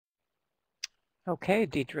Okay,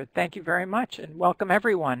 Deidre, thank you very much, and welcome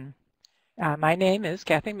everyone. My name is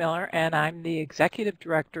Kathy Miller, and I'm the Executive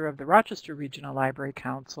Director of the Rochester Regional Library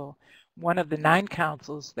Council, one of the 9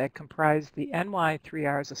 councils that comprise the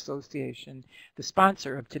NY3Rs Association, the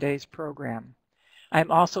sponsor of today's program. I'm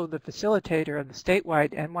also the facilitator of the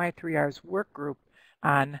statewide NY3Rs work group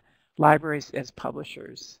on libraries as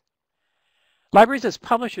publishers. Libraries as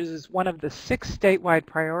publishers is one of the 6 statewide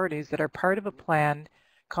priorities that are part of a plan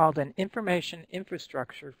called an Information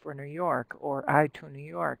Infrastructure for New York, or I2 New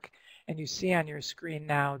York. And you see on your screen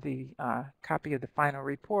now the copy of the final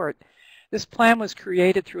report. This plan was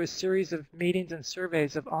created through a series of meetings and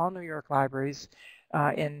surveys of all New York libraries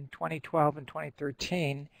in 2012 and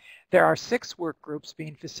 2013. There are 6 work groups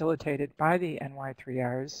being facilitated by the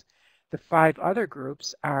NY3Rs. The 5 other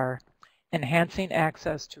groups are enhancing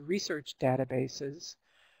access to research databases,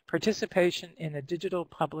 participation in the Digital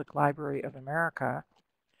Public Library of America,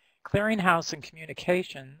 clearinghouse and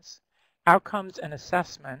communications, outcomes and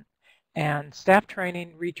assessment, and staff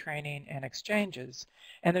training, retraining, and exchanges.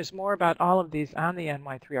 And there's more about all of these on the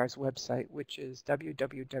NY3Rs website, which is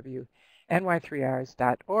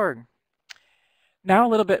www.ny3rs.org. Now a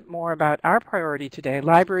little bit more about our priority today,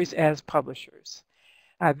 libraries as publishers.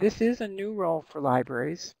 This is a new role for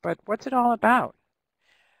libraries, but what's it all about?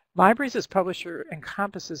 Libraries as publisher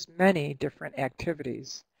encompasses many different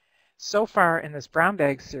activities. So far in this Brown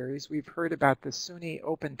Bag series, we've heard about the SUNY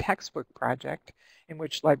Open Textbook Project, in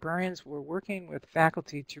which librarians were working with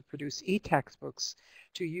faculty to produce e-textbooks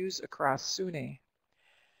to use across SUNY.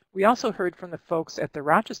 We also heard from the folks at the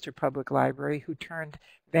Rochester Public Library who turned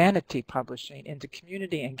vanity publishing into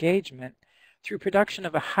community engagement through production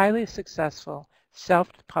of a highly successful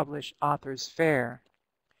self-published authors fair.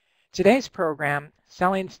 Today's program,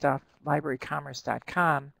 Selling Stuff,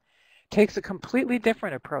 librarycommerce.com, takes a completely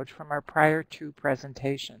different approach from our prior 2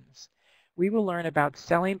 presentations. We will learn about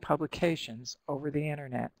selling publications over the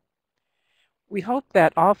internet. We hope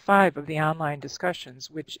that all 5 of the online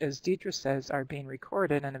discussions, which as Deidre says are being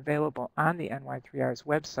recorded and available on the NY3Rs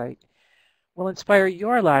website, will inspire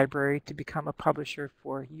your library to become a publisher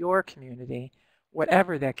for your community,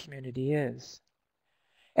 whatever that community is.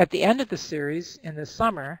 At the end of the series, in the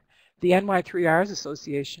summer, the NY3Rs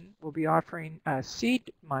Association will be offering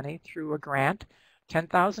seed money through a grant,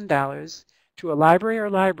 $10,000, to a library or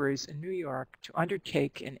libraries in New York to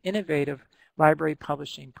undertake an innovative library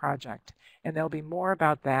publishing project. And there'll be more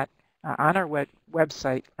about that on our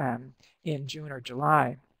website in June or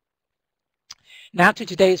July. Now to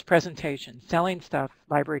today's presentation, Selling Stuff,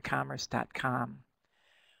 librarycommerce.com.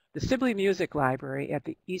 The Sibley Music Library at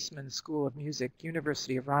the Eastman School of Music,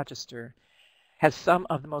 University of Rochester, has some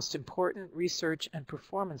of the most important research and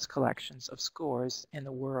performance collections of scores in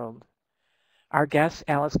the world. Our guests,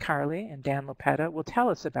 Alice Carli and Dan Lopata, will tell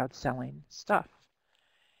us about selling stuff.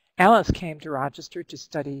 Alice came to Rochester to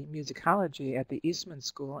study musicology at the Eastman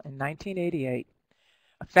School in 1988.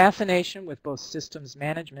 A fascination with both systems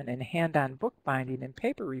management and hand-on bookbinding and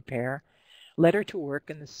paper repair led her to work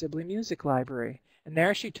in the Sibley Music Library, and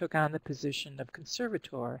there she took on the position of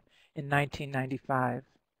conservator in 1995.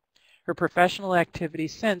 Her professional activity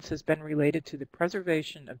since has been related to the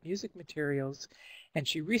preservation of music materials, and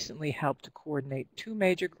she recently helped to coordinate 2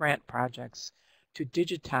 major grant projects to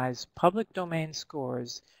digitize public domain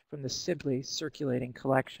scores from the Sibley circulating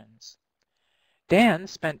collections. Dan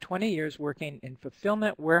spent 20 years working in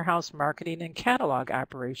fulfillment, warehouse marketing, and catalog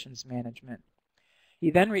operations management. He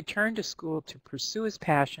then returned to school to pursue his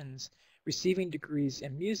passions, receiving degrees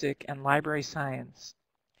in music and library science.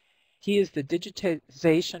 He is the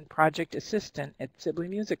digitization project assistant at Sibley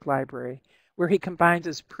Music Library, where he combines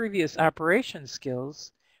his previous operations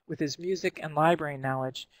skills with his music and library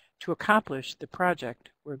knowledge to accomplish the project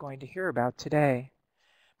we're going to hear about today.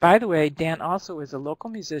 By the way, Dan also is a local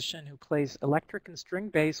musician who plays electric and string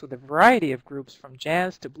bass with a variety of groups from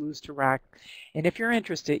jazz to blues to rock. And if you're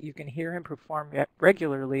interested, you can hear him perform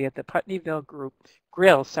regularly at the Putneyville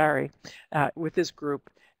Grill with his group,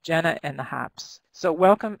 Jenna and the Hops. So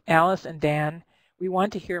welcome, Alice and Dan. We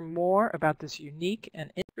want to hear more about this unique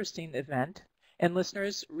and interesting event. And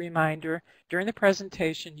listeners, reminder, during the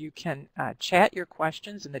presentation, you can chat your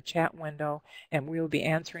questions in the chat window, and we will be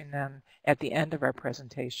answering them at the end of our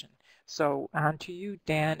presentation. So on to you,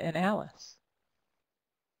 Dan and Alice.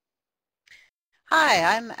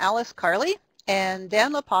 Hi, I'm Alice Carli, and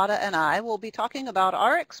Dan Lopata and I will be talking about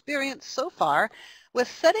our experience so far with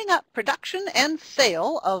setting up production and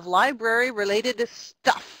sale of library-related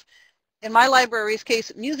stuff. In my library's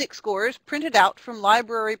case, music scores printed out from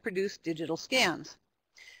library-produced digital scans.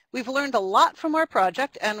 We've learned a lot from our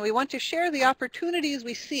project, and we want to share the opportunities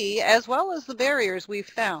we see as well as the barriers we've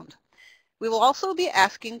found. We will also be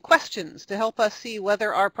asking questions to help us see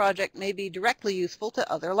whether our project may be directly useful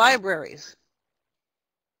to other libraries.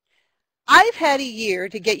 I've had a year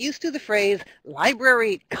to get used to the phrase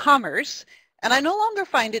library commerce, and I no longer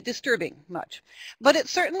find it disturbing much, but it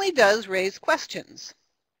certainly does raise questions.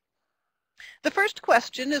 The first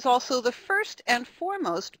question is also the first and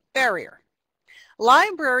foremost barrier.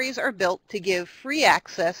 Libraries are built to give free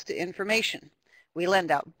access to information. We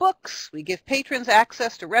lend out books, we give patrons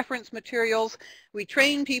access to reference materials, we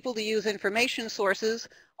train people to use information sources,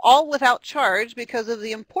 all without charge because of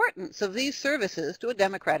the importance of these services to a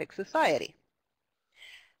democratic society.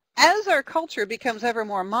 As our culture becomes ever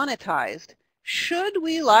more monetized, should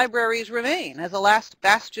we libraries remain as a last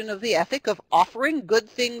bastion of the ethic of offering good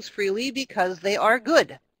things freely because they are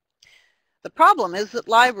good? The problem is that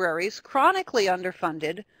libraries, chronically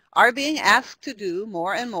underfunded, are being asked to do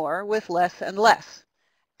more and more with less and less.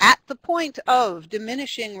 At the point of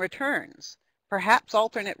diminishing returns, perhaps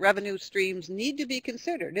alternate revenue streams need to be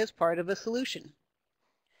considered as part of a solution.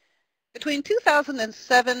 Between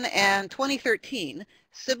 2007 and 2013,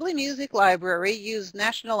 Sibley Music Library used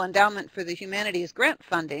National Endowment for the Humanities grant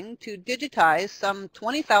funding to digitize some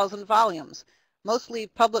 20,000 volumes, mostly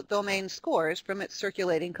public domain scores from its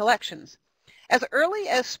circulating collections. As early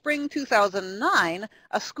as spring 2009,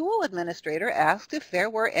 a school administrator asked if there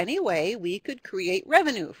were any way we could create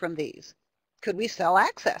revenue from these. Could we sell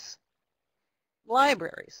access?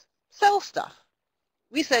 Libraries. Sell stuff.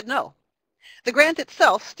 We said no. The grant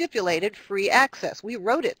itself stipulated free access. We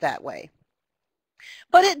wrote it that way.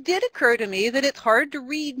 But it did occur to me that it's hard to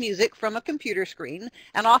read music from a computer screen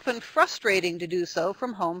and often frustrating to do so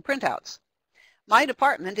from home printouts. My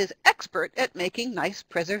department is expert at making nice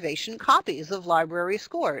preservation copies of library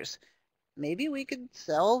scores. Maybe we could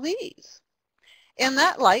sell these. In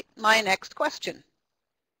that light, my next question.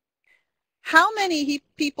 How many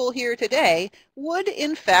people here today would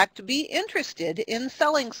in fact be interested in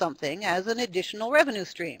selling something as an additional revenue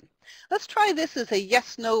stream? Let's try this as a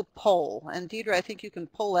yes-no poll. And Deidre, I think you can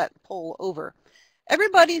pull that poll over.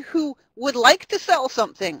 Everybody who would like to sell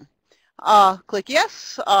something, click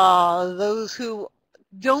yes. Those who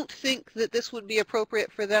don't think that this would be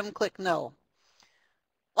appropriate for them, click no.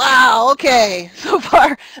 Wow, okay, so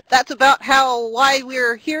far that's about why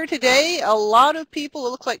we're here today. A lot of people,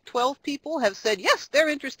 it looks like 12 people have said yes, they're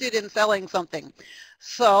interested in selling something.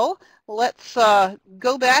 So let's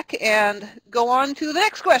go back and go on to the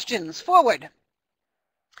next questions. Forward.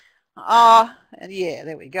 And yeah,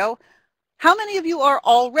 there we go. How many of you are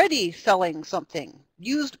already selling something?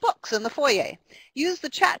 Used books in the foyer. Use the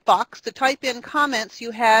chat box to type in comments you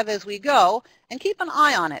have as we go, and keep an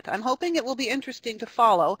eye on it. I'm hoping it will be interesting to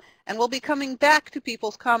follow, and we'll be coming back to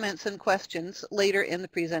people's comments and questions later in the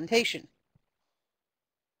presentation.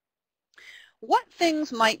 What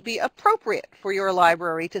things might be appropriate for your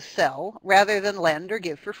library to sell rather than lend or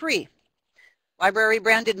give for free? Library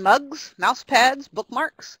branded mugs, mouse pads,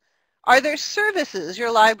 bookmarks? Are there services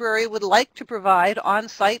your library would like to provide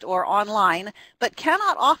on-site or online but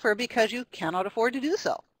cannot offer because you cannot afford to do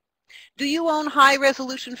so? Do you own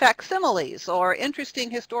high-resolution facsimiles or interesting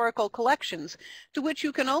historical collections to which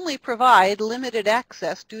you can only provide limited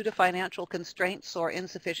access due to financial constraints or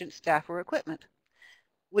insufficient staff or equipment?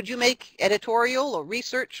 Would you make editorial or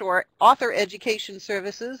research or author education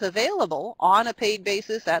services available on a paid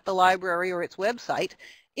basis at the library or its website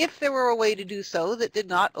if there were a way to do so that did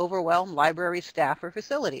not overwhelm library staff or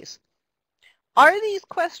facilities? Are these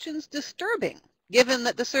questions disturbing, given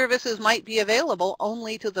that the services might be available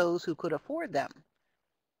only to those who could afford them?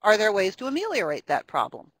 Are there ways to ameliorate that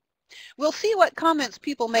problem? We'll see what comments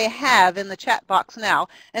people may have in the chat box now,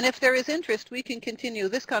 and if there is interest, we can continue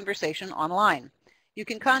this conversation online. You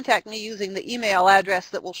can contact me using the email address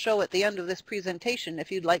that will show at the end of this presentation if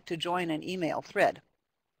you'd like to join an email thread.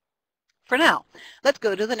 For now, let's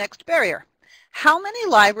go to the next barrier. How many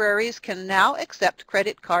libraries can now accept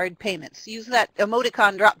credit card payments? Use that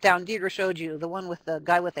emoticon drop-down Deidre showed you, the one with the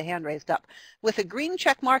guy with the hand raised up, with a green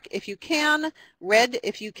check mark if you can, red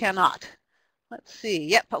if you cannot. Let's see.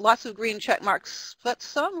 Yep, lots of green check marks, but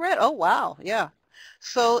some red. Oh, wow. Yeah.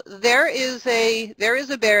 So there is a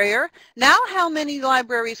barrier. Now how many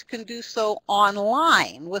libraries can do so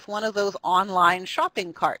online with one of those online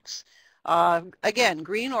shopping carts? Again,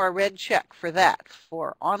 green or red check for that,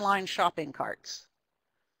 for online shopping carts.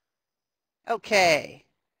 Okay.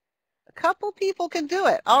 A couple people can do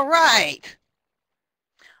it. All right.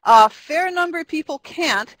 A fair number of people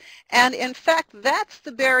can't, and in fact, that's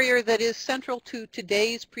the barrier that is central to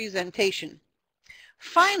today's presentation.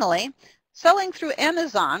 Finally, selling through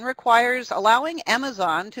Amazon requires allowing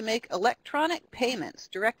Amazon to make electronic payments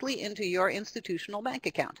directly into your institutional bank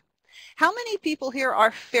account. How many people here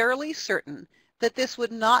are fairly certain that this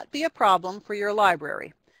would not be a problem for your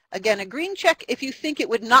library? Again, a green check if you think it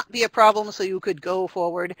would not be a problem so you could go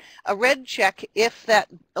forward. A red check if that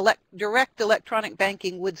direct electronic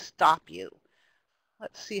banking would stop you.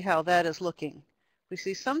 Let's see how that is looking. We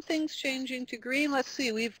see some things changing to green. Let's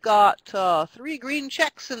see, we've got 3 green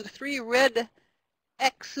checks and 3 red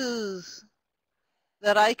X's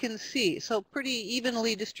that I can see. So pretty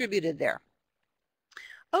evenly distributed there.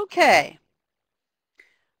 Okay.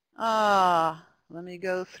 Let me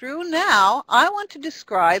go through now. I want to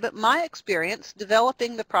describe my experience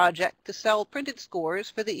developing the project to sell printed scores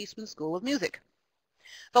for the Eastman School of Music.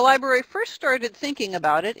 The library first started thinking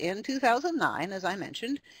about it in 2009, as I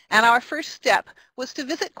mentioned, and our first step was to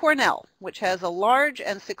visit Cornell, which has a large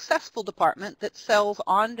and successful department that sells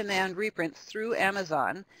on-demand reprints through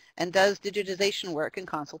Amazon and does digitization work and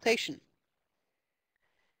consultation.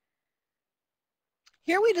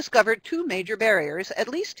 Here we discovered 2 major barriers, at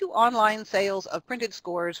least to online sales of printed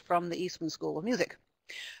scores from the Eastman School of Music.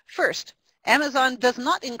 First, Amazon does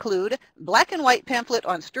not include black and white pamphlet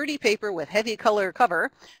on sturdy paper with heavy color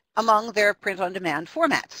cover among their print-on-demand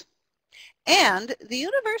formats. And the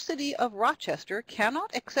University of Rochester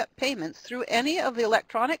cannot accept payments through any of the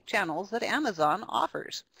electronic channels that Amazon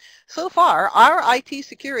offers. So far, our IT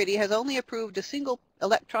security has only approved a single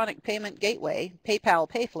electronic payment gateway, PayPal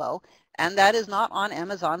Payflow, and that is not on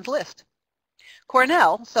Amazon's list.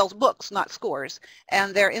 Cornell sells books, not scores,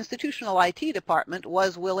 and their institutional IT department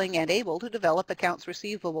was willing and able to develop accounts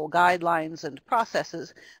receivable guidelines and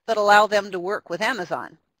processes that allow them to work with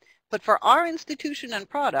Amazon. But for our institution and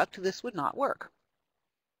product, this would not work.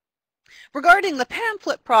 Regarding the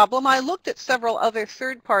pamphlet problem, I looked at several other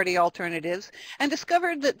third-party alternatives and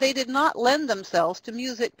discovered that they did not lend themselves to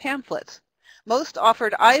music pamphlets. Most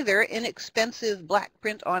offered either inexpensive black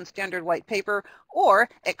print on standard white paper or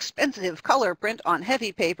expensive color print on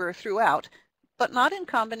heavy paper throughout, but not in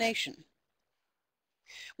combination.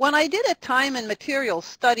 When I did a time and materials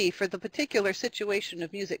study for the particular situation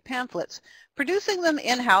of music pamphlets, producing them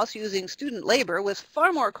in-house using student labor was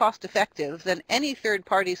far more cost-effective than any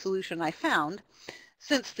third-party solution I found,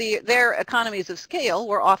 since their economies of scale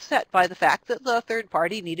were offset by the fact that the third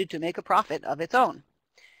party needed to make a profit of its own.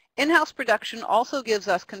 In-house production also gives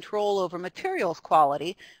us control over materials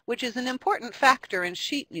quality, which is an important factor in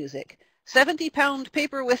sheet music. 70-pound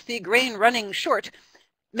paper with the grain running short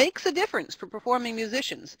makes a difference for performing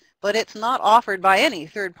musicians, but it's not offered by any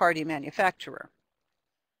third-party manufacturer.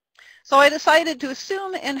 So I decided to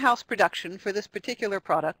assume in-house production for this particular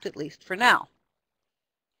product, at least for now.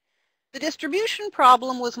 The distribution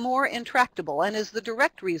problem was more intractable and is the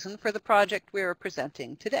direct reason for the project we are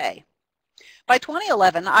presenting today. By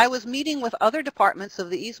 2011, I was meeting with other departments of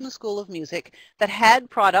the Eastman School of Music that had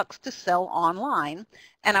products to sell online,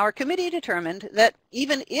 and our committee determined that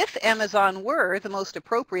even if Amazon were the most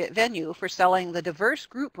appropriate venue for selling the diverse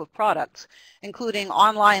group of products, including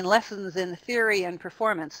online lessons in theory and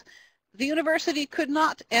performance, the university could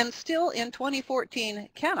not, and still in 2014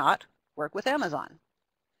 cannot, work with Amazon.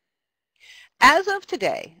 As of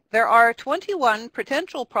today, there are 21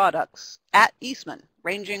 potential products at Eastman,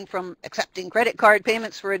 ranging from accepting credit card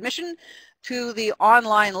payments for admission to the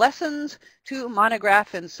online lessons to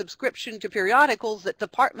monograph and subscription to periodicals that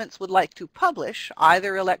departments would like to publish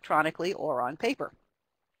either electronically or on paper.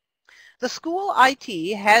 The school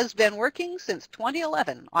IT has been working since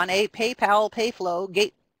 2011 on a PayPal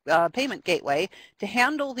Payflow payment gateway to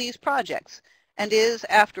handle these projects and is,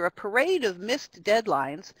 after a parade of missed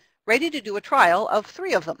deadlines, ready to do a trial of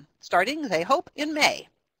 3 of them, starting, they hope, in May.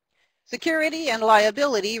 Security and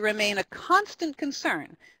liability remain a constant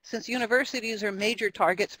concern since universities are major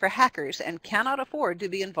targets for hackers and cannot afford to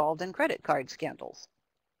be involved in credit card scandals.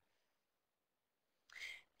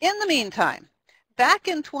 In the meantime, back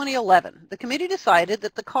in 2011, the committee decided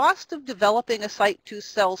that the cost of developing a site to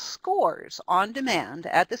sell scores on demand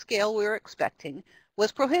at the scale we were expecting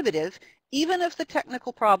was prohibitive, even if the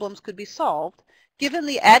technical problems could be solved, given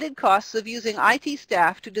the added costs of using IT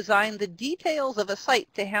staff to design the details of a site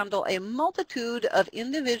to handle a multitude of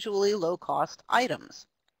individually low-cost items.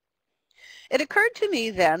 It occurred to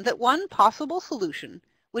me then that one possible solution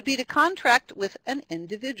would be to contract with an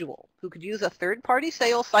individual who could use a third-party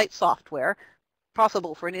sales site software,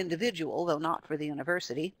 possible for an individual, though not for the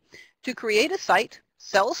university, to create a site,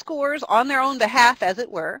 sell scores on their own behalf, as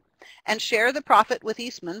it were, and share the profit with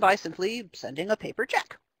Eastman by simply sending a paper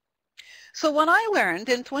check. So when I learned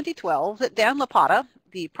in 2012 that Dan Lopata,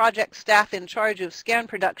 the project staff in charge of scan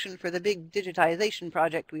production for the big digitization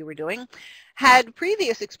project we were doing, had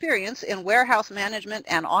previous experience in warehouse management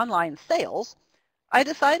and online sales, I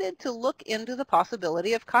decided to look into the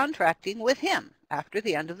possibility of contracting with him after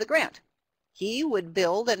the end of the grant. He would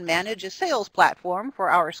build and manage a sales platform for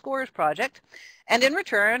our Scores project, and in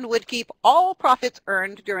return would keep all profits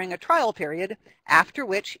earned during a trial period, after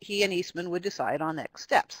which he and Eastman would decide on next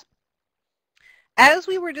steps. As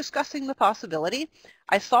we were discussing the possibility,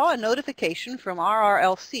 I saw a notification from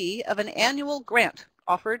RRLC of an annual grant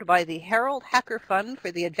offered by the Harold Hacker Fund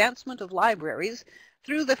for the Advancement of Libraries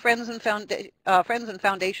through the Friends and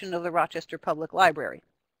Foundation of the Rochester Public Library.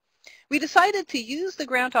 We decided to use the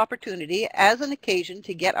grant opportunity as an occasion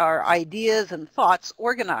to get our ideas and thoughts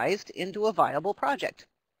organized into a viable project.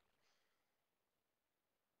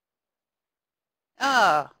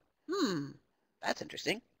 That's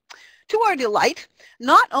interesting. To our delight,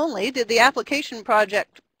 not only did the application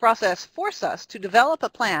process force us to develop a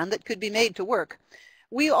plan that could be made to work,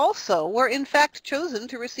 we also were in fact chosen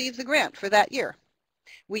to receive the grant for that year.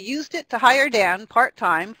 We used it to hire Dan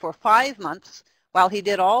part-time for 5 months while he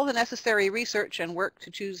did all the necessary research and work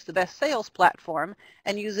to choose the best sales platform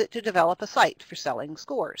and use it to develop a site for selling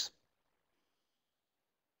scores.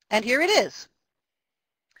 And here it is.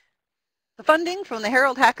 The funding from the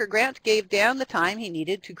Harold Hacker Grant gave Dan the time he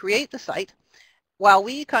needed to create the site, while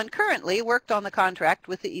we concurrently worked on the contract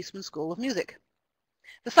with the Eastman School of Music.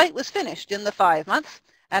 The site was finished in the 5 months,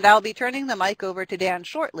 and I'll be turning the mic over to Dan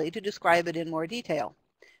shortly to describe it in more detail.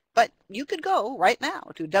 But you could go right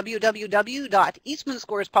now to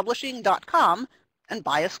www.eastmanscorespublishing.com and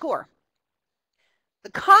buy a score.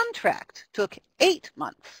 The contract took 8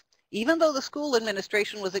 months, even though the school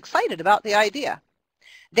administration was excited about the idea.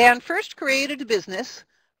 Dan first created a business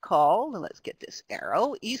called, let's get this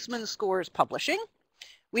arrow, Eastman Scores Publishing.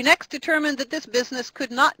 We next determined that this business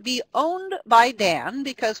could not be owned by Dan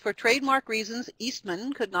because for trademark reasons,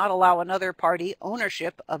 Eastman could not allow another party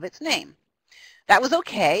ownership of its name. That was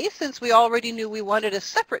okay, since we already knew we wanted a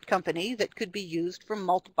separate company that could be used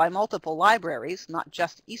by multiple libraries, not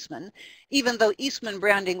just Eastman, even though Eastman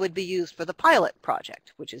branding would be used for the pilot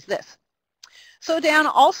project, which is this. So Dan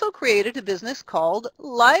also created a business called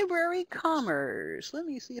Library Commerce. Let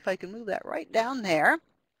me see if I can move that right down there,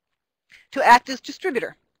 to act as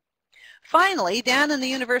distributor. Finally, Dan and the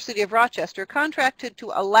University of Rochester contracted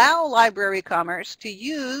to allow Library Commerce to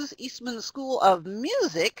use Eastman School of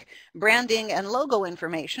Music branding and logo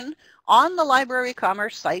information on the Library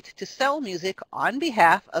Commerce site to sell music on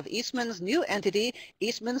behalf of Eastman's new entity,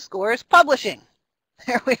 Eastman Scores Publishing.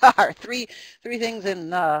 There we are, three things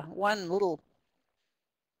in one little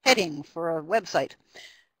heading for a website.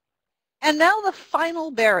 And now the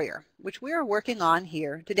final barrier, which we are working on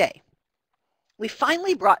here today. We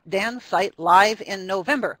finally brought Dan's site live in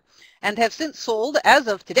November and have since sold, as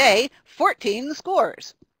of today, 14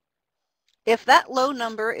 scores. If that low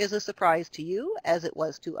number is a surprise to you, as it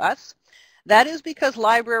was to us, that is because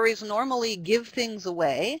libraries normally give things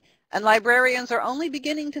away and librarians are only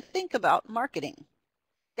beginning to think about marketing.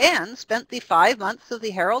 Dan spent the 5 months of the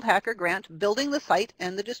Harold Hacker Grant building the site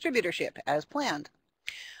and the distributorship as planned.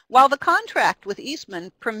 While the contract with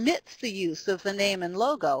Eastman permits the use of the name and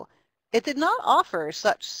logo, it did not offer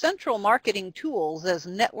such central marketing tools as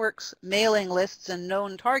networks, mailing lists, and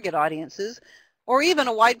known target audiences, or even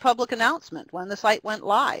a wide public announcement when the site went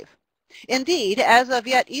live. Indeed, as of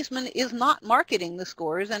yet, Eastman is not marketing the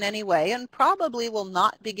scores in any way and probably will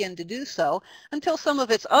not begin to do so until some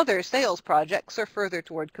of its other sales projects are further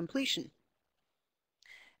toward completion.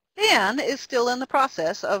 Dan is still in the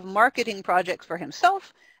process of marketing projects for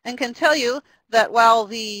himself and can tell you that while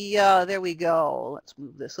the, there we go, let's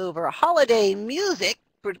move this over, holiday music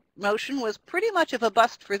promotion was pretty much of a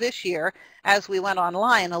bust for this year as we went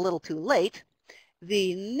online a little too late,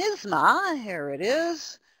 the NYSSMA, here it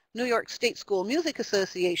is, New York State School Music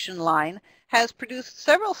Association line, has produced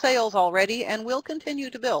several sales already and will continue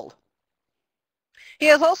to build. He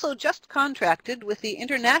has also just contracted with the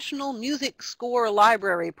International Music Score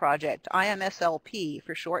Library Project, IMSLP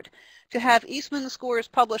for short, to have Eastman Scores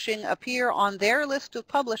Publishing appear on their list of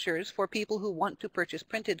publishers for people who want to purchase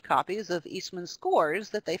printed copies of Eastman Scores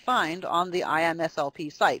that they find on the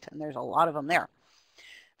IMSLP site, and there's a lot of them there.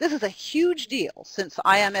 This is a huge deal since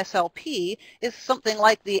IMSLP is something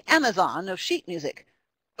like the Amazon of sheet music,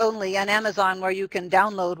 only an Amazon where you can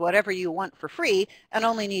download whatever you want for free and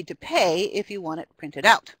only need to pay if you want it printed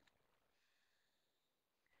out.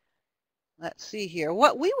 Let's see here.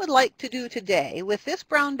 What we would like to do today with this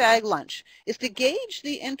brown bag lunch is to gauge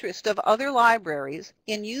the interest of other libraries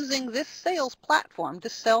in using this sales platform to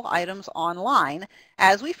sell items online,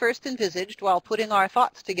 as we first envisaged while putting our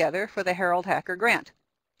thoughts together for the Harold Hacker Grant.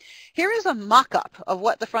 Here is a mock-up of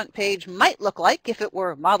what the front page might look like if it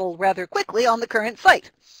were modeled rather quickly on the current site.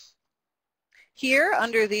 Here,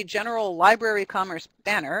 under the General Library Commerce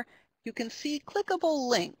banner, you can see clickable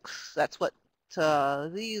links. That's what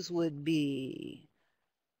these would be,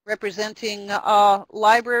 representing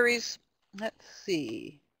libraries. Let's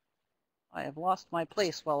see. I have lost my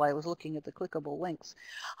place while I was looking at the clickable links.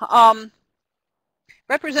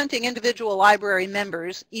 Representing individual library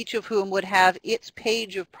members, each of whom would have its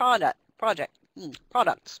page of products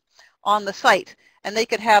on the site. And they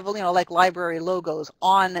could have, like library logos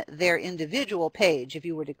on their individual page if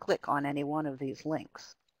you were to click on any one of these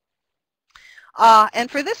links.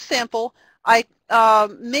 And for this sample, I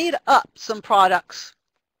made up some products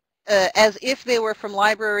as if they were from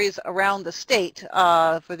libraries around the state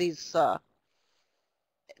for these.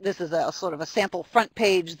 This is a sort of a sample front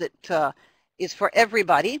page that is for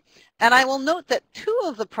everybody. And I will note that 2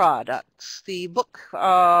 of the products, the book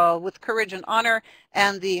with Courage and Honor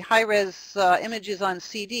and the high-res images on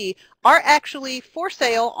CD, are actually for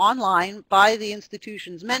sale online by the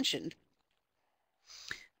institutions mentioned.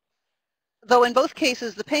 Though in both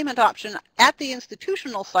cases, the payment option at the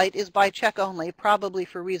institutional site is by check only, probably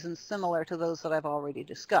for reasons similar to those that I've already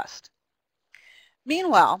discussed.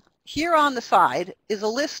 Meanwhile, here on the side is a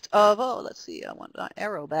list of, let's see, I want to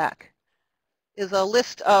arrow back, is a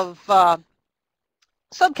list of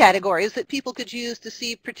subcategories that people could use to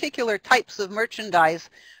see particular types of merchandise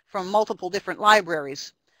from multiple different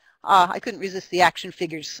libraries. I couldn't resist the action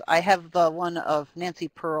figures. I have the one of Nancy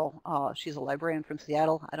Pearl. She's a librarian from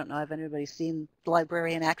Seattle. I don't know if anybody's seen the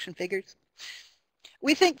librarian action figures.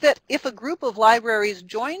 We think that if a group of libraries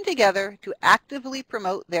join together to actively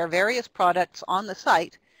promote their various products on the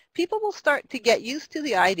site, people will start to get used to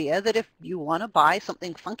the idea that if you want to buy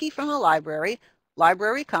something funky from a library,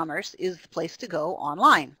 library commerce is the place to go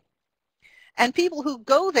online. And people who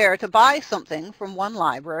go there to buy something from one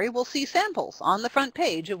library will see samples on the front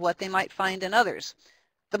page of what they might find in others.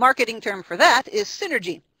 The marketing term for that is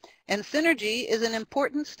synergy. And synergy is an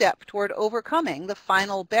important step toward overcoming the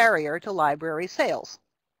final barrier to library sales.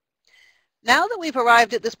 Now that we've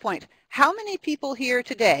arrived at this point, how many people here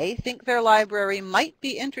today think their library might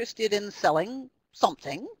be interested in selling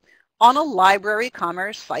something on a library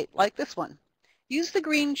commerce site like this one? Use the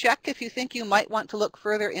green check if you think you might want to look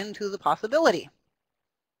further into the possibility.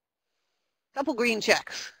 Couple green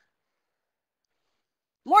checks.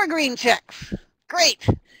 More green checks. Great.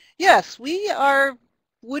 Yes, we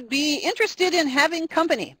would be interested in having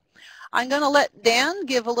company. I'm going to let Dan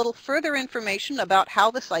give a little further information about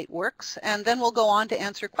how the site works, and then we'll go on to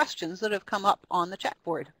answer questions that have come up on the chat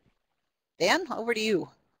board. Dan, over to you.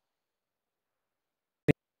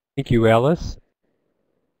 Thank you, Alice.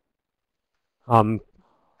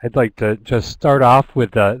 I'd like to just start off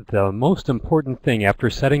with the most important thing after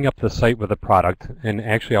setting up the site with a product, and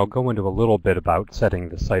actually I'll go into a little bit about setting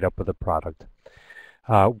the site up with a product.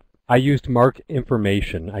 I used MARC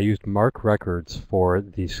information. I used MARC records for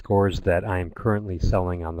the scores that I am currently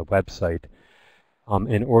selling on the website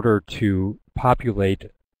in order to populate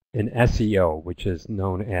an SEO, which is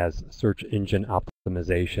known as search engine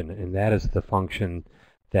optimization, and that is the function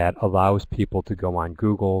that allows people to go on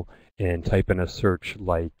Google and type in a search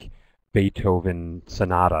like Beethoven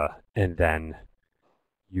Sonata, and then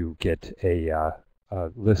you get a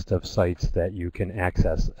list of sites that you can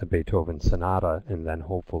access a Beethoven Sonata, and then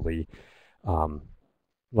hopefully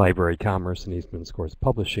Library Commerce and Eastman Scores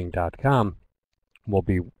Publishing.com will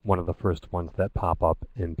be one of the first ones that pop up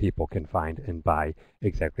and people can find and buy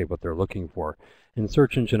exactly what they're looking for. And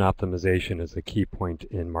search engine optimization is a key point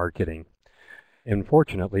in marketing. And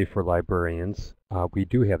fortunately for librarians, we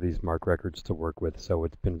do have these MARC records to work with, so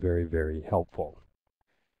it's been very, very helpful.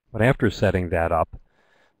 But after setting that up,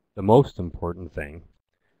 the most important thing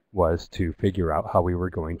was to figure out how we were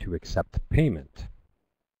going to accept payment.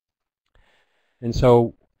 And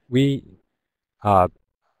so we,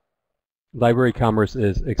 Library Commerce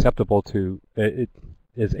is acceptable to, it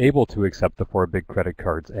is able to accept the 4 big credit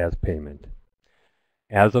cards as payment.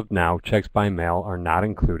 As of now, checks by mail are not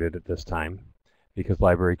included at this time because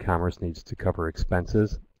Library Commerce needs to cover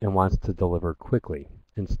expenses and wants to deliver quickly.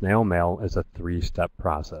 And snail mail is a 3-step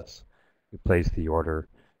process. We place the order,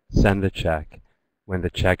 send the check. When the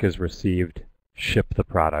check is received, ship the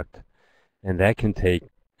product. And that can take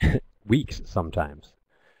weeks sometimes.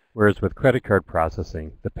 Whereas with credit card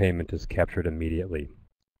processing, the payment is captured immediately.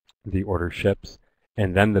 The order ships,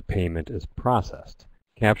 and then the payment is processed.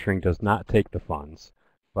 Capturing does not take the funds,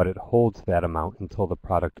 but it holds that amount until the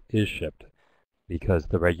product is shipped, because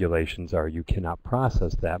the regulations are you cannot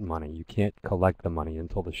process that money. You can't collect the money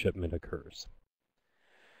until the shipment occurs.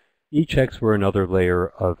 E-checks were another layer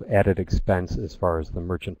of added expense as far as the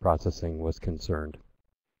merchant processing was concerned.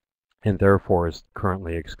 and therefore is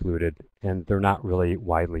currently excluded, and they're not really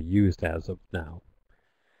widely used as of now.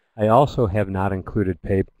 I also have not included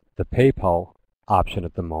the PayPal option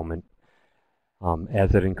at the moment,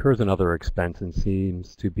 as it incurs another expense and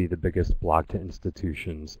seems to be the biggest block to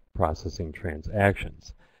institutions processing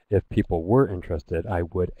transactions. If people were interested, I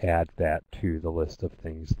would add that to the list of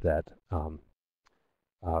things that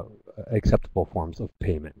acceptable forms of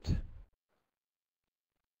payment.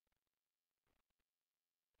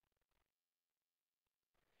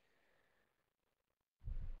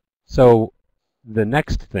 So the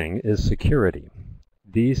next thing is security.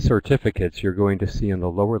 These certificates you're going to see in the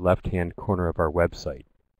lower left-hand corner of our website.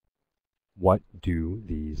 What do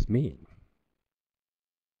these mean?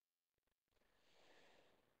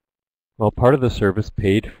 Well, part of the service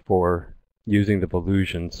paid for using the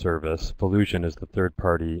Volusion service, Volusion is the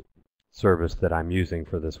third-party service that I'm using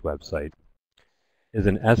for this website, is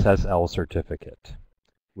an SSL certificate,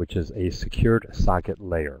 which is a secured socket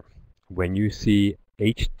layer. When you see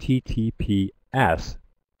HTTPS:/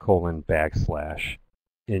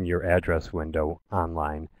 in your address window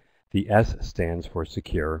online, the S stands for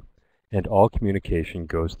secure, and all communication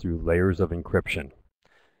goes through layers of encryption.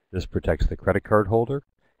 This protects the credit card holder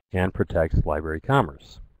and protects library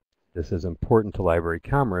commerce. This is important to library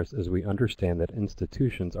commerce as we understand that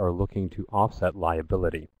institutions are looking to offset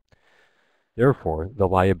liability. Therefore, the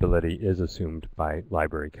liability is assumed by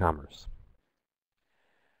library commerce.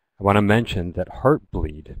 I want to mention that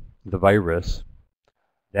Heartbleed, the virus,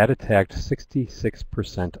 that attacked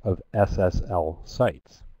 66% of SSL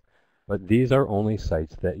sites. But these are only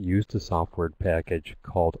sites that used a software package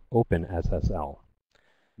called OpenSSL.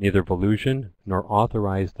 Neither Volusion nor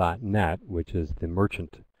Authorized.net, which is the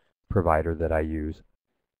merchant provider that I use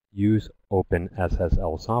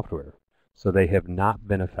OpenSSL software, so they have not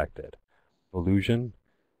been affected. Volusion,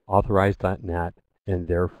 Authorized.net, and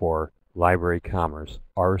therefore library commerce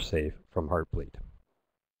are safe from Heartbleed.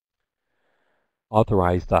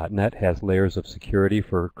 Authorized.net has layers of security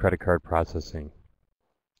for credit card processing.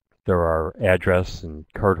 There are address and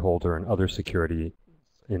cardholder and other security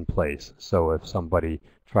in place. So if somebody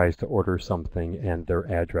tries to order something and their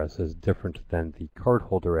address is different than the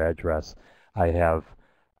cardholder address, I have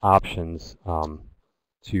options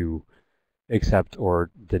to accept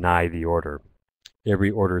or deny the order.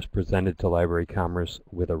 Every order is presented to library commerce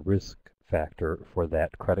with a risk factor for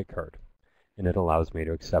that credit card, and it allows me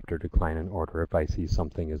to accept or decline an order if I see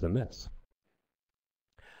something is amiss.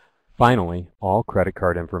 Finally, all credit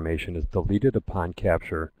card information is deleted upon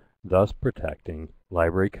capture, thus protecting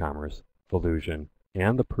library commerce, Volusion,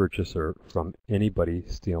 and the purchaser from anybody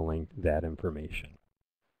stealing that information.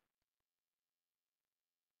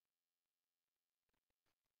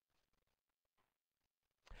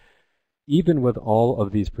 Even with all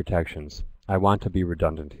of these protections, I want to be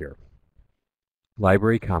redundant here.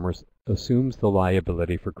 Library commerce assumes the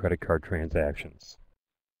liability for credit card transactions.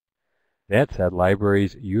 That said,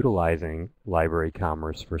 libraries utilizing library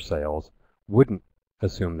commerce for sales wouldn't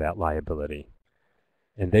assume that liability,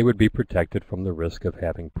 and they would be protected from the risk of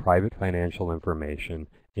having private financial information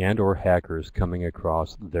and/or hackers coming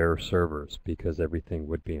across their servers, because everything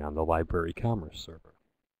would be on the library commerce server.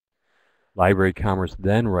 Library commerce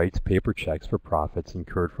then writes paper checks for profits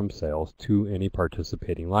incurred from sales to any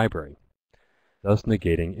participating library, thus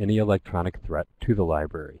negating any electronic threat to the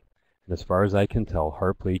library. And as far as I can tell,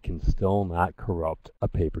 Heartbleed can still not corrupt a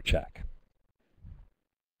paper check.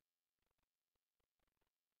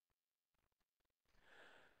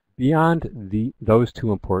 Beyond those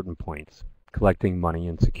two important points, collecting money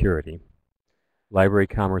and security, library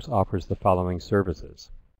commerce offers the following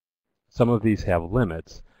services. Some of these have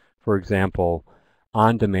limits. For example,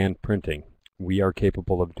 on-demand printing. We are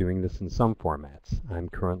capable of doing this in some formats. I'm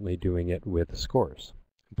currently doing it with scores,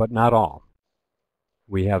 but not all.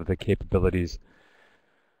 We have the capabilities.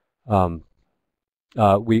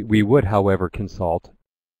 We would, however, consult,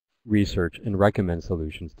 research, and recommend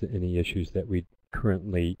solutions to any issues that we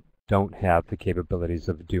currently don't have the capabilities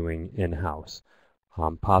of doing in-house.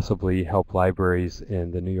 Possibly help libraries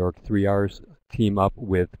in the New York 3Rs team up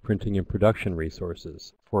with printing and production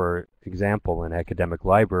resources. For example, an academic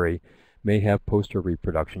library may have poster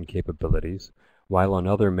reproduction capabilities, while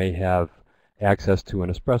another may have access to an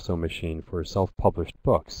espresso machine for self-published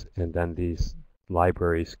books, and then these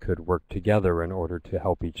libraries could work together in order to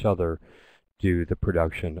help each other do the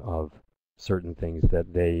production of certain things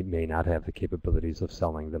that they may not have the capabilities of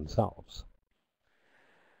selling themselves.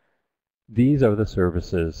 These are the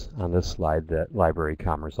services on this slide that library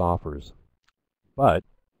commerce offers, but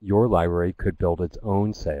your library could build its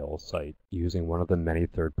own sales site using one of the many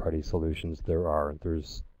third-party solutions there are.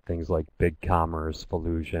 There's things like BigCommerce,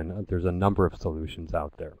 Volusion. There's a number of solutions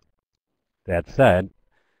out there. That said,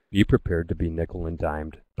 be prepared to be nickel and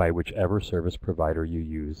dimed by whichever service provider you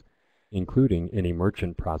use, including any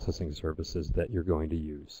merchant processing services that you're going to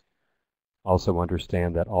use. Also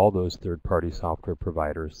understand that all those third-party software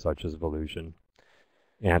providers, such as Volusion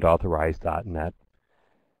and Authorized.net,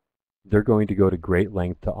 they're going to go to great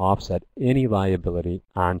length to offset any liability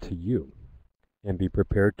onto you. And be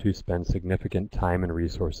prepared to spend significant time and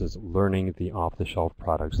resources learning the off-the-shelf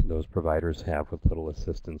products those providers have with little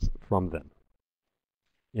assistance from them.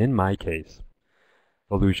 In my case,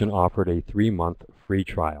 Volusion offered a 3-month free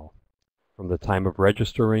trial. From the time of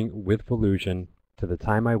registering with Volusion to the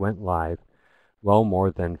time I went live, well more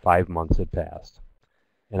than 5 months had passed.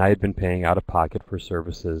 And I had been paying out of pocket for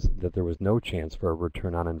services that there was no chance for a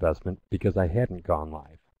return on investment because I hadn't gone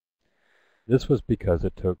live. This was because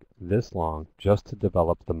it took this long just to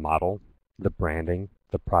develop the model, the branding,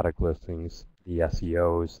 the product listings, the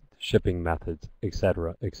SEOs, the shipping methods,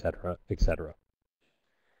 etc., etc., etc.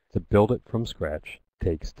 To build it from scratch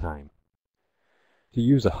takes time. To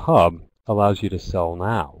use a hub allows you to sell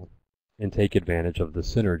now and take advantage of the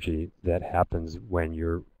synergy that happens when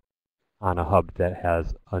you're on a hub that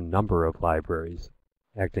has a number of libraries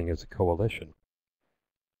acting as a coalition.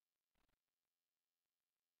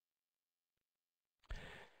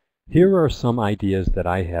 Here are some ideas that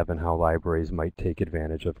I have on how libraries might take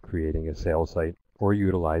advantage of creating a sales site or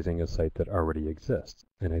utilizing a site that already exists.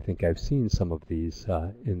 And I think I've seen some of these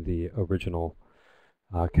in the original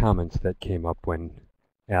comments that came up when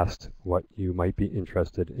asked what you might be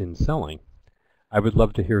interested in selling. I would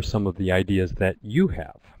love to hear some of the ideas that you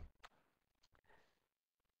have.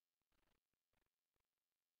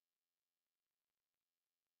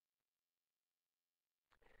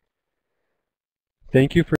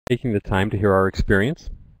 Thank you for taking the time to hear our experience.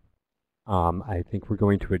 I think we're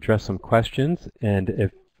going to address some questions, and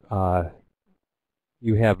if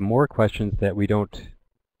you have more questions that we don't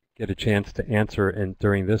get a chance to answer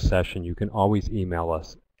during this session, you can always email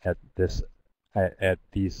us at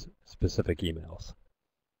these specific emails.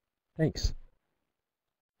 Thanks.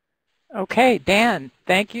 Okay, Dan,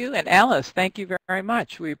 thank you, and Alice, thank you very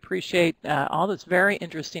much. We appreciate all this very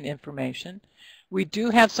interesting information. We do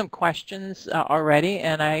have some questions already,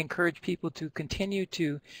 and I encourage people to continue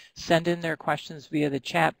to send in their questions via the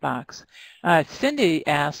chat box. Cindy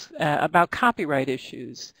asks about copyright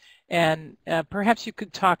issues, and perhaps you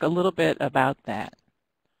could talk a little bit about that.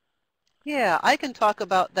 Yeah, I can talk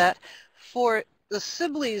about that. For the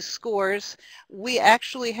Sibley scores, we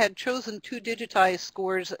actually had chosen 2 digitized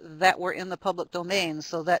scores that were in the public domain,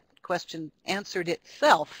 so that question answered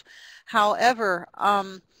itself. However,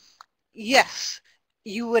 yes,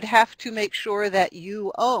 you would have to make sure that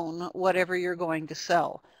you own whatever you're going to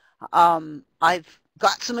sell. I've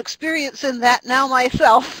got some experience in that now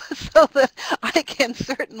myself, so that I can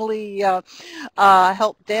certainly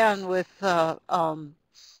help Dan with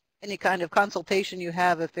any kind of consultation you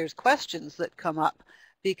have if there's questions that come up,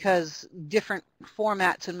 because different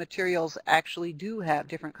formats and materials actually do have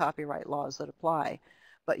different copyright laws that apply.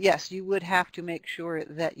 But yes, you would have to make sure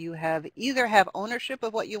that you either have ownership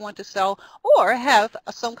of what you want to sell or have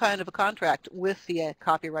some kind of a contract with the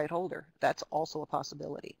copyright holder. That's also a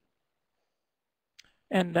possibility.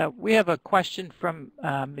 And we have a question from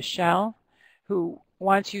Michelle, who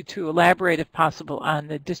wants you to elaborate, if possible, on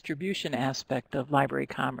the distribution aspect of library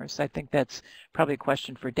commerce. I think that's probably a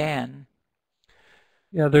question for Dan.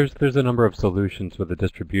 Yeah, there's a number of solutions with the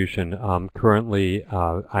distribution. Currently,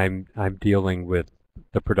 I'm dealing with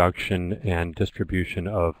the production and distribution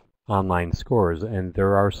of online scores, and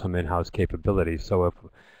there are some in-house capabilities. So if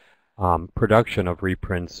production of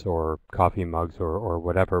reprints or coffee mugs or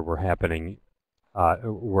whatever were happening,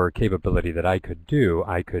 were a capability that I could do,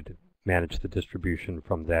 I could manage the distribution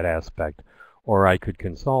from that aspect, or I could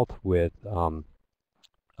consult with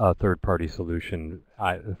a third-party solution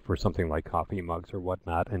for something like coffee mugs or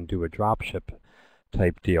whatnot and do a dropship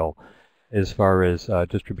type deal. As far as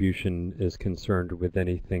distribution is concerned with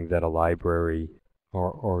anything that a library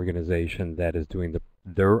or organization that is doing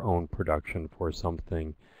their own production for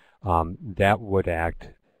something, that would act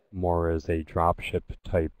more as a dropship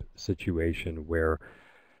type situation where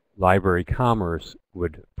library commerce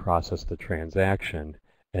would process the transaction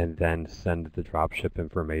and then send the dropship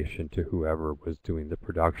information to whoever was doing the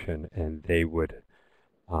production, and they would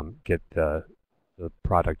get the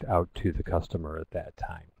product out to the customer at that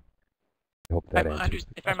time. I hope that answers.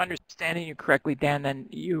 If I'm understanding you correctly, Dan, then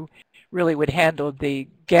you really would handle the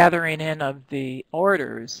gathering in of the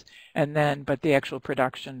orders, and then but the actual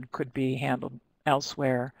production could be handled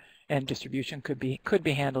elsewhere, and distribution could be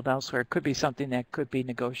handled elsewhere. It could be something that could be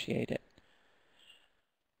negotiated.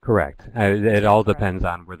 Correct. It all depends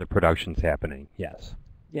on where the production's happening. Yes.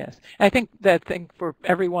 Yes. I think that thing for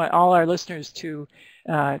everyone, all our listeners to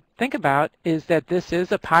think about is that this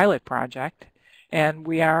is a pilot project, and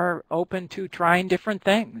we are open to trying different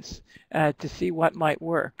things to see what might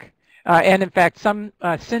work. And in fact,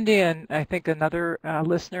 Cindy and I think another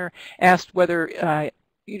listener asked whether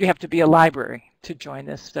you'd have to be a library to join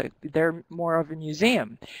this. They're more of a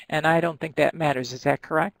museum, and I don't think that matters. Is that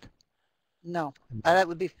correct? No, that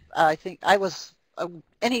would be, I think,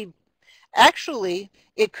 actually,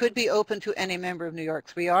 it could be open to any member of New York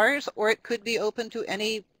 3Rs, or it could be open to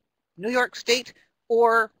any New York State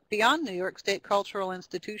or beyond New York State cultural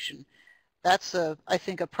institution. That's, I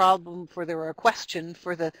think, a problem or a question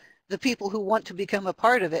for the people who want to become a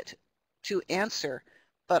part of it to answer.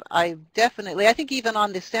 But I think even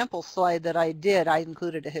on the sample slide that I did, I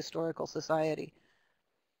included a historical society.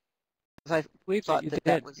 I thought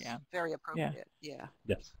that was very appropriate. Yeah.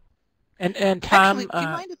 Yes. And Tom, actually, do you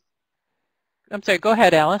mind if, I'm sorry. Go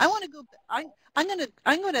ahead, Alice. I want to go. I'm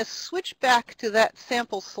gonna switch back to that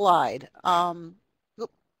sample slide.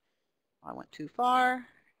 Oop, I went too far.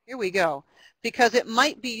 Here we go. Because it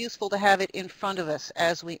might be useful to have it in front of us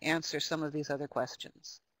as we answer some of these other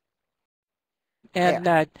questions.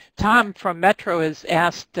 And Tom from Metro has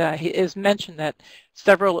asked. He has mentioned that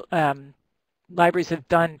several libraries have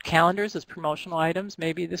done calendars as promotional items.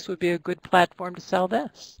 Maybe this would be a good platform to sell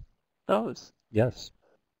those. Yes,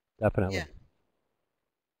 definitely. Yeah.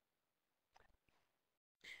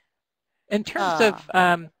 In terms of,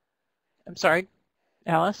 I'm sorry,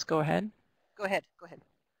 Alice, go ahead. Go ahead.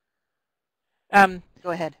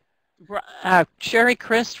 Go ahead. Sherry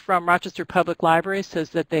Christ from Rochester Public Library says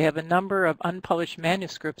that they have a number of unpublished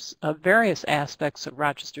manuscripts of various aspects of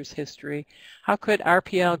Rochester's history. How could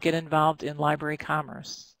RPL get involved in library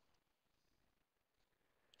commerce?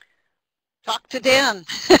 Talk to Dan.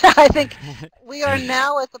 I think we are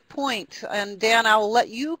now at the point, and Dan, I'll let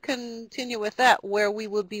you continue with that, where we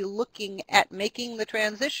will be looking at making the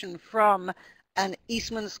transition from an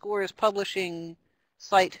Eastman School's publishing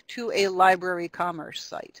site to a library commerce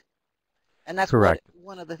site. And that's correct.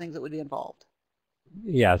 One of the things that would be involved.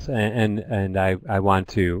 Yes, and I want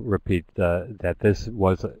to repeat that this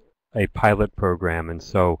was a pilot program, and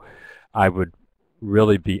so I would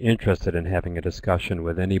really be interested in having a discussion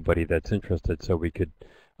with anybody that's interested so we could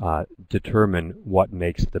determine what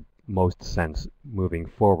makes the most sense moving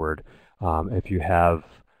forward. If you have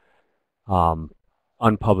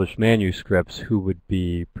unpublished manuscripts, who would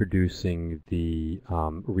be producing the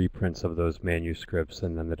reprints of those manuscripts,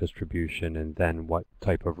 and then the distribution, and then what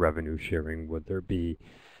type of revenue sharing would there be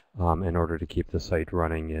in order to keep the site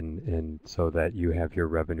running, and so that you have your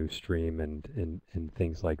revenue stream and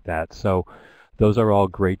things like that. So those are all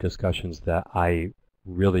great discussions that I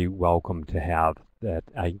really welcome to have. That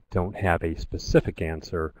I don't have a specific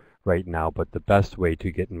answer right now, but the best way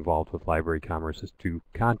to get involved with library commerce is to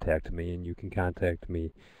contact me, and you can contact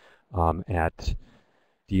me at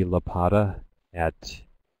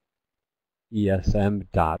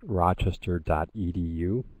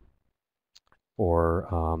dlopata@esm.rochester.edu, or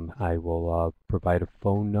I will provide a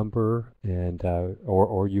phone number, and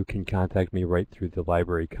or you can contact me right through the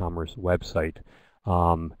library commerce website.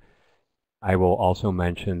 I will also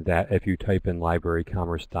mention that if you type in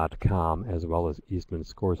librarycommerce.com as well as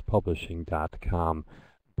eastmanscorespublishing.com,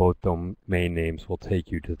 both domain names will take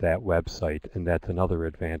you to that website, and that's another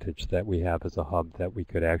advantage that we have as a hub, that we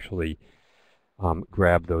could actually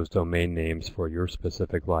grab those domain names for your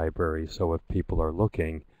specific library. So if people are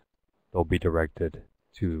looking, they'll be directed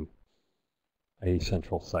to a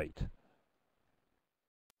central site.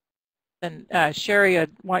 And Sherry, I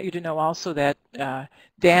want you to know also that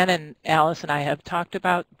Dan and Alice and I have talked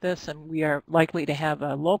about this, and we are likely to have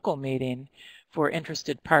a local meeting for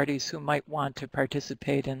interested parties who might want to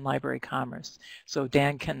participate in library commerce. So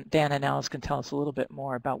Dan and Alice can tell us a little bit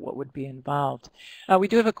more about what would be involved. We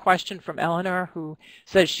do have a question from Eleanor, who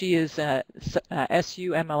says she is a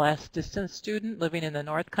SU-MLS distance student living in the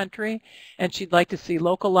North Country, and she'd like to see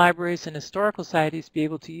local libraries and historical societies be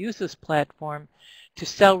able to use this platform to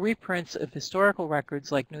sell reprints of historical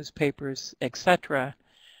records like newspapers, etc.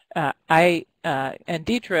 And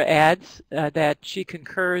Deetra adds that she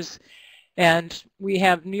concurs, and we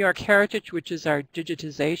have New York Heritage, which is our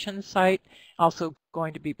digitization site, also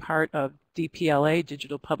going to be part of DPLA,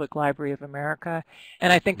 Digital Public Library of America,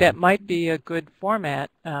 and I think that might be a good format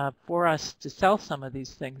for us to sell some of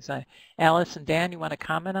these things. Alice and Dan, you want to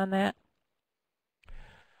comment on that?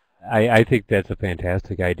 I think that's a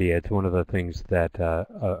fantastic idea. It's one of the things that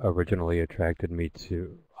originally attracted me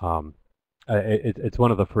to it's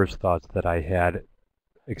one of the first thoughts that I had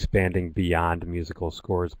expanding beyond musical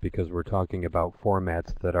scores, because we're talking about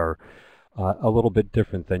formats that are a little bit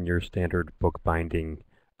different than your standard bookbinding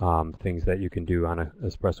things that you can do on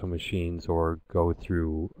espresso machines or go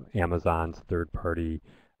through Amazon's third-party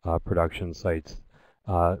production sites.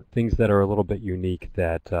 Things that are a little bit unique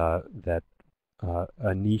that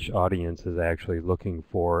a niche audience is actually looking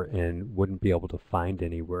for and wouldn't be able to find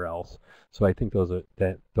anywhere else. So I think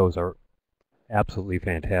those are absolutely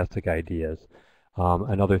fantastic ideas.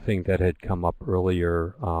 Another thing that had come up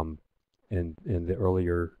earlier in the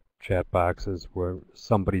earlier chat boxes were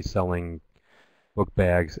somebody selling book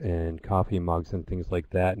bags and coffee mugs and things like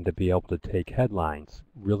that, and to be able to take headlines,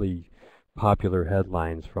 really popular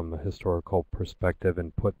headlines from a historical perspective,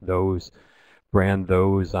 and brand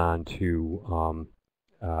those onto,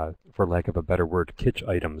 for lack of a better word, kitsch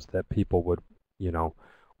items that people would,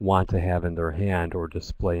 want to have in their hand or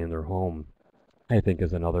display in their home, I think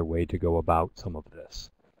is another way to go about some of this.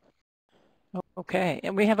 Okay,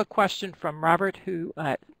 and we have a question from Robert who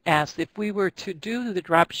asked, if we were to do the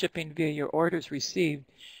drop shipping via your orders received,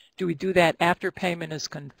 do we do that after payment is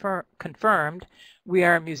confirmed? We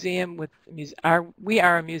are a museum with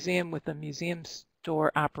a museum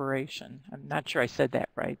store operation. I'm not sure I said that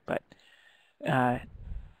right, but I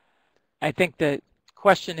think the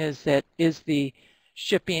question is the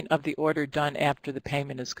shipping of the order done after the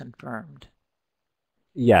payment is confirmed?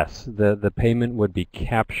 Yes, the payment would be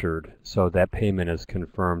captured, so that payment is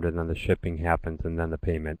confirmed, and then the shipping happens, and then the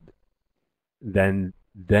payment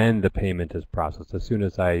is processed. As soon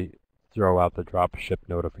as I throw out the drop ship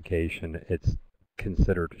notification, it's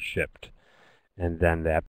considered shipped, and then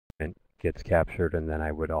that payment gets captured, and then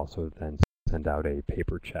I would also then send out a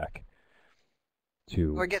paper check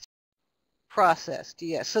to, or gets processed,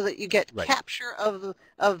 yes, so that you get right. capture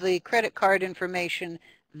of the credit card information.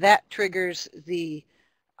 That triggers the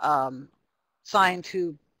sign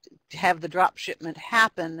to have the drop shipment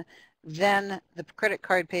happen. Then the credit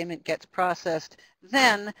card payment gets processed.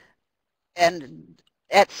 Then, and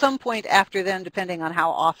at some point after then, depending on how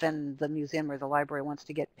often the museum or the library wants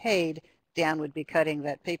to get paid, Dan would be cutting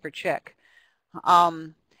that paper check.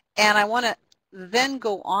 And I want to then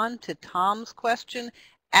go on to Tom's question.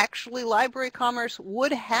 Actually, library commerce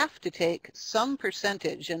would have to take some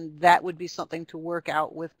percentage, and that would be something to work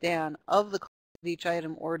out with Dan, of the cost of each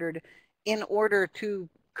item ordered in order to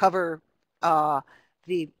cover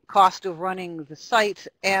the cost of running the site,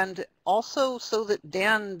 and also so that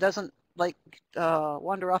Dan doesn't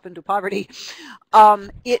wander off into poverty.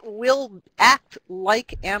 It will act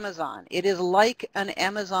like Amazon. It is like an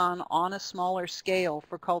Amazon on a smaller scale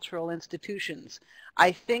for cultural institutions.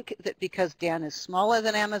 I think that because Dan is smaller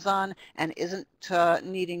than Amazon and isn't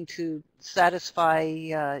needing to satisfy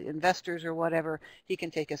investors or whatever, he can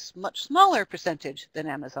take a much smaller percentage than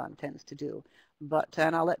Amazon tends to do.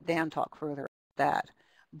 And I'll let Dan talk further about that.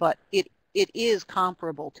 But it is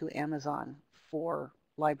comparable to Amazon for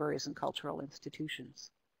libraries and cultural institutions.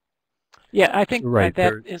 Yeah, I think right,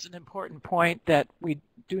 that is an important point, that we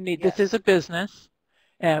do need, yes. This is a business,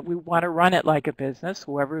 and we want to run it like a business,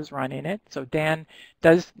 whoever is running it. So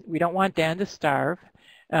we don't want Dan to starve.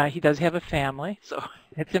 He does have a family, so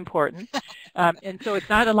it's important. And so it's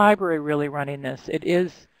not a library really running this. It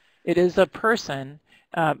is a person,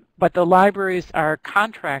 but the libraries are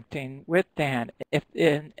contracting with Dan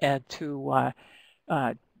to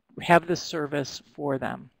have this service for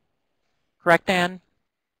them. Correct, Dan?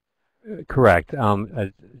 Correct.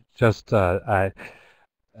 I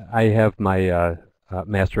have my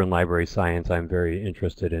Master in Library Science. I'm very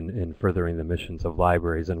interested in furthering the missions of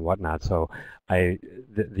libraries and whatnot. So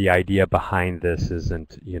the idea behind this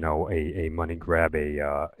isn't, a money grab,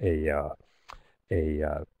 a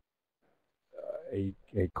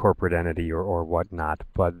corporate entity or whatnot,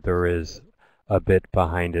 but there is a bit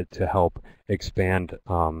behind it to help expand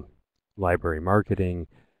library marketing,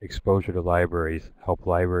 exposure to libraries, help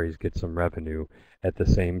libraries get some revenue. At the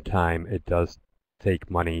same time, it does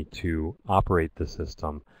take money to operate the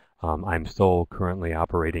system. I'm still currently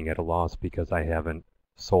operating at a loss because I haven't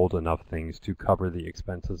sold enough things to cover the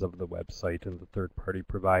expenses of the website and the third-party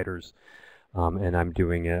providers. And I'm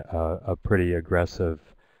doing a pretty aggressive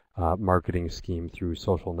marketing scheme through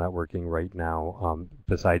social networking right now.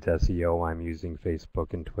 Besides SEO, I'm using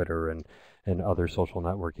Facebook and Twitter and other social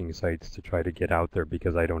networking sites to try to get out there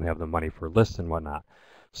because I don't have the money for lists and whatnot.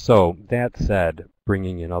 So that said,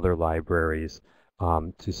 bringing in other libraries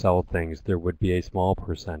to sell things, there would be a small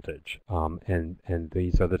percentage. And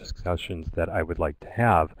these are the discussions that I would like to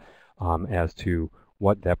have as to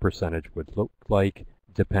what that percentage would look like,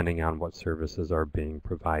 depending on what services are being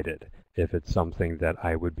provided. If it's something that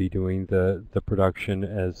I would be doing the production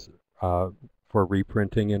as for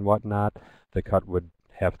reprinting and whatnot, the cut would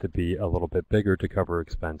have to be a little bit bigger to cover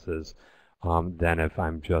expenses than if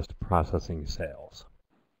I'm just processing sales.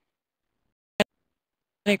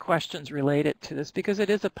 Any questions related to this, because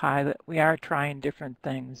it is a pilot. We are trying different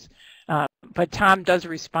things. But Tom does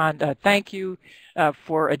respond, thank you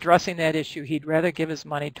for addressing that issue. He'd rather give his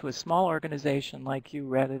money to a small organization like you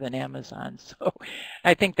rather than Amazon. So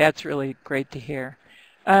I think that's really great to hear.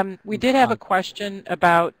 We did have a question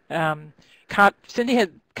about, Cindy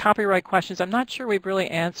had copyright questions. I'm not sure we've really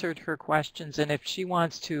answered her questions, and if she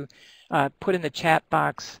wants to put in the chat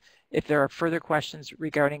box if there are further questions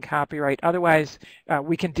regarding copyright. Otherwise,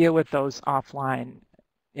 we can deal with those offline,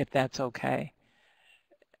 if that's okay.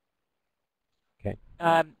 Okay.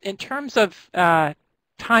 In terms of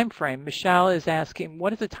time frame, Michelle is asking,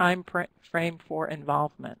 what is the time frame for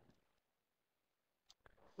involvement?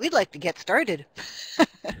 We'd like to get started.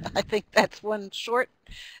 I think that's one short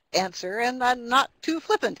answer, and not too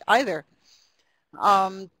flippant either.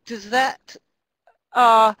 Does that...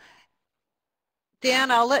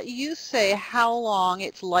 Dan, I'll let you say how long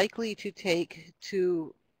it's likely to take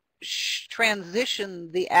to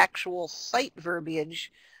transition the actual site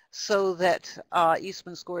verbiage so that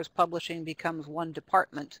Eastman Scores Publishing becomes one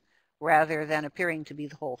department rather than appearing to be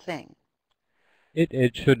the whole thing.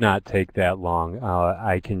 It should not take that long.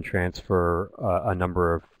 I can transfer a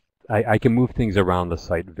number of, I can move things around the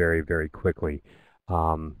site very, very quickly.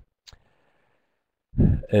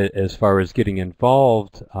 As far as getting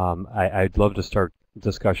involved, I'd love to start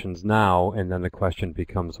discussions now, and then the question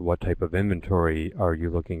becomes, what type of inventory are you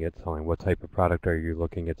looking at selling? What type of product are you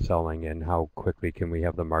looking at selling, and how quickly can we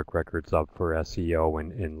have the MARC records up for SEO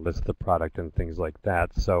and list the product and things like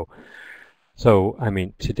that? So I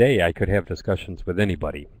mean, today I could have discussions with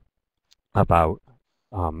anybody about,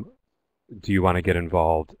 do you want to get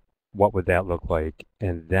involved? What would that look like?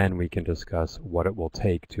 And then we can discuss what it will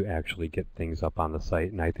take to actually get things up on the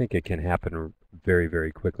site. And I think it can happen very,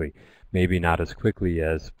 very quickly. Maybe not as quickly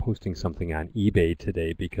as posting something on eBay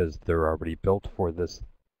today, because they're already built for this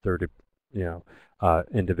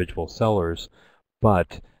individual sellers.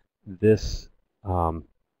 But this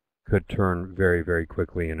could turn very, very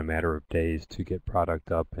quickly in a matter of days to get product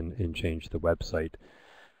up and change the website.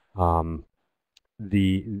 And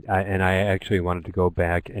I actually wanted to go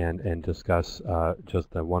back and discuss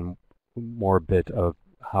just the one more bit of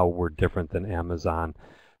how we're different than Amazon.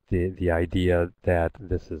 The idea that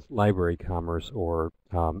this is library commerce, or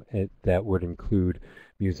that would include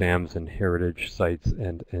museums and heritage sites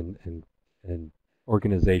and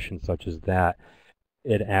organizations such as that.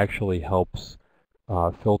 It actually helps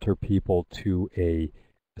filter people to a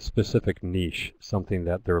specific niche, something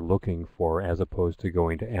that they're looking for, as opposed to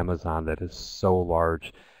going to Amazon that is so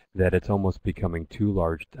large that it's almost becoming too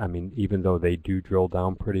large. I mean, even though they do drill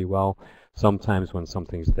down pretty well, sometimes when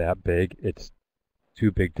something's that big, it's too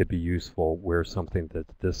big to be useful, where something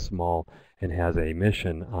that's this small and has a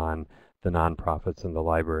mission on the nonprofits and the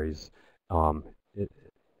libraries it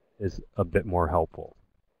is a bit more helpful.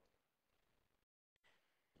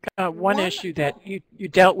 One issue that you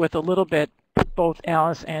dealt with a little bit, both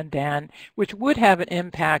Alice and Dan, which would have an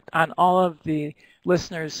impact on all of the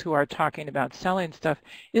listeners who are talking about selling stuff,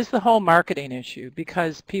 is the whole marketing issue,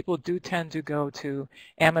 because people do tend to go to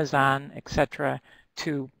Amazon, etc.,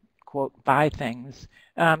 to, quote, buy things.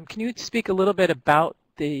 Can you speak a little bit about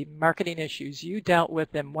the marketing issues you dealt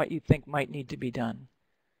with and what you think might need to be done?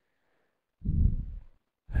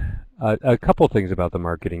 A couple things about the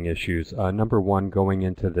marketing issues. Number one, going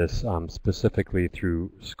into this specifically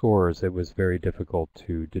through scores, it was very difficult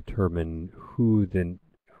to determine who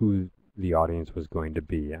the audience was going to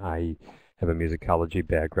be. I have a musicology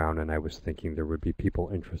background, and I was thinking there would be people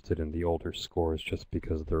interested in the older scores just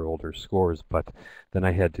because they're older scores, but then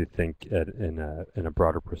I had to think in a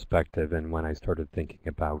broader perspective, and when I started thinking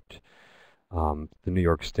about the New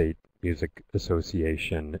York State Music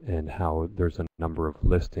Association and how there's a number of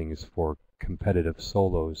listings for competitive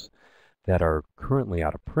solos that are currently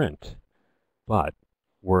out of print, but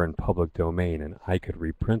were in public domain and I could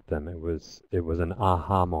reprint them. It was an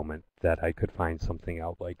aha moment that I could find something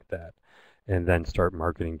out like that, and then start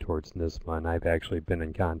marketing towards NISMA. And I've actually been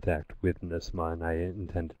in contact with NISMA, and I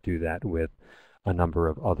intend to do that with a number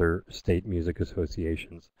of other state music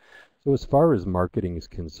associations. So as far as marketing is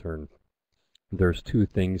concerned, there's two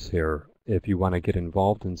things here. If you want to get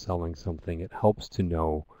involved in selling something, it helps to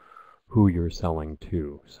know who you're selling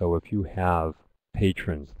to. So if you have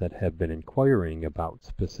patrons that have been inquiring about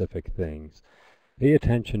specific things, pay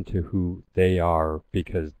attention to who they are,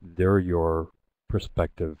 because they're your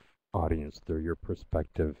prospective audience. They're your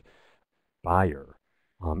prospective buyer,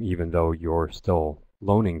 even though you're still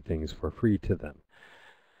loaning things for free to them.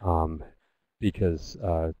 Because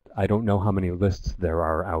I don't know how many lists there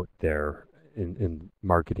are out there in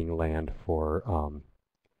marketing land for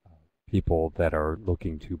people that are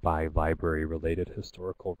looking to buy library-related,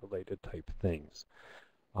 historical-related type things.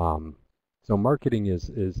 So marketing is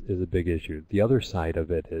a big issue. The other side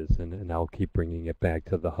of it is, and I'll keep bringing it back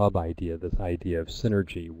to the hub idea, this idea of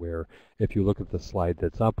synergy, where if you look at the slide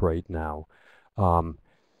that's up right now,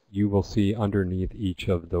 you will see underneath each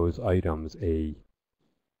of those items a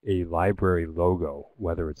library logo,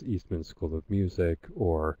 whether it's Eastman School of Music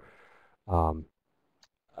or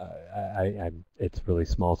it's really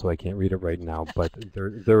small, so I can't read it right now, but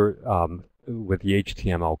with the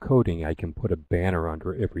HTML coding, I can put a banner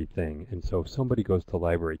under everything. And so if somebody goes to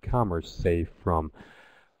Library Commerce, say from,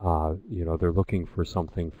 they're looking for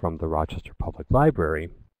something from the Rochester Public Library,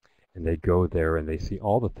 and they go there and they see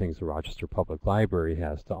all the things the Rochester Public Library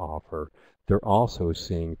has to offer, they're also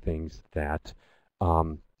seeing things that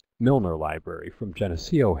Milner Library from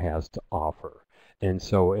Geneseo has to offer. And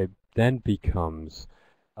so it then becomes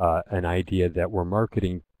an idea that we're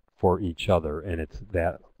marketing for each other, and it's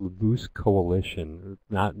that loose coalition,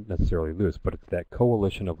 not necessarily loose, but it's that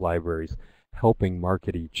coalition of libraries helping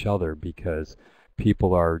market each other, because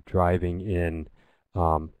people are driving in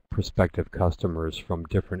prospective customers from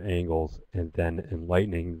different angles and then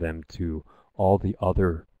enlightening them to all the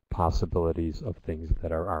other possibilities of things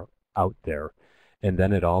that are out there. And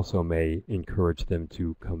then it also may encourage them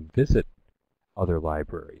to come visit other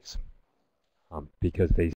libraries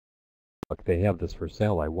because they look, they have this for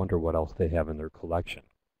sale. I wonder what else they have in their collection.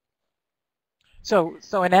 So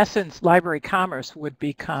in essence, Library Commerce would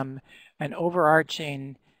become an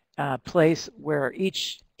overarching place where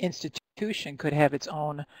each institution could have its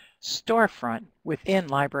own storefront within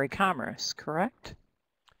Library Commerce, correct?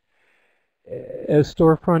 A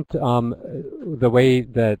storefront, the way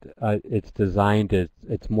that it's designed,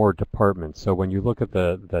 it's more departments. So when you look at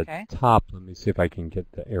the Okay. top, let me see if I can get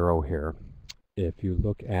the arrow here. If you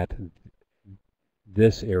look at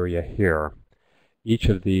this area here, each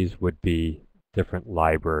of these would be different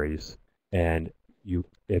libraries, and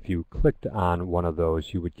if you clicked on one of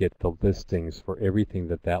those, you would get the listings for everything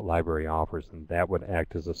that that library offers, and that would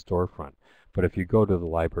act as a storefront. But if you go to the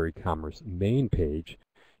Library Commerce main page,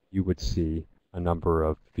 you would see a number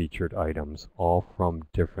of featured items, all from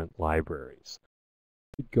different libraries.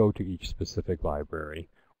 You could go to each specific library,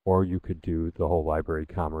 or you could do the whole Library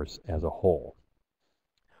Commerce as a whole.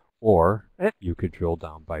 Or you could drill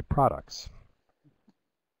down by products.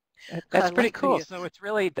 That's pretty cool. So it's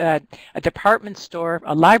really a department store,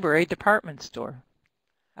 a library department store.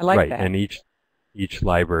 I like that. Right, and each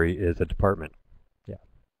library is a department. Yeah.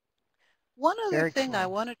 One other thing I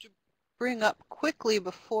wanted to bring up quickly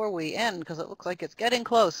before we end, because it looks like it's getting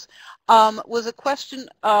close, was a question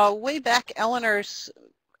way back, Eleanor's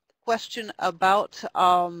question about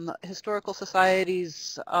historical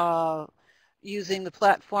societies using the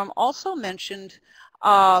platform also mentioned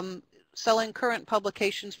selling current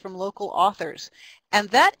publications from local authors. And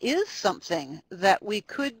that is something that we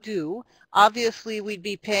could do. Obviously, we'd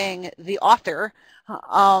be paying the author,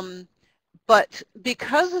 but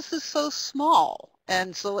because this is so small,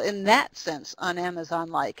 and so in that sense, on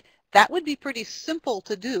Amazon-like, that would be pretty simple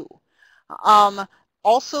to do.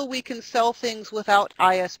 Also, we can sell things without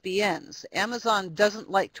ISBNs. Amazon doesn't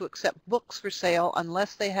like to accept books for sale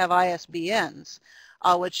unless they have ISBNs,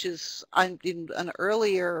 which is in an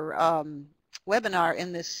earlier webinar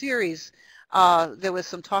in this series. There was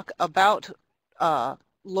some talk about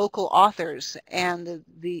local authors, and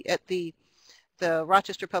at the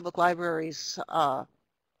Rochester Public Library's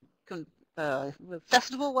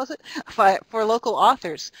festival, was it, for local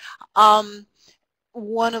authors.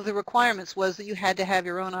 One of the requirements was that you had to have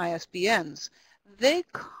your own ISBNs. They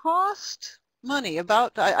cost money.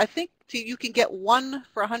 About, I think you can get one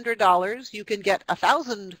for $100. You can get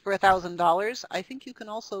 1,000 for $1,000. I think you can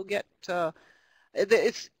also get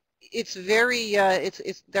it's very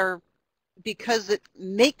they're, because it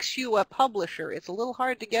makes you a publisher. It's a little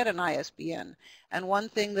hard to get an ISBN. And one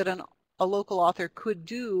thing that a local author could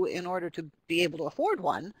do in order to be able to afford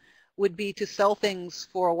one would be to sell things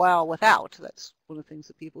for a while without. That's one of the things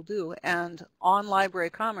that people do. And on Library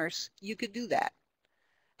Commerce, you could do that.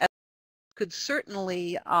 And could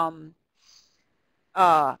certainly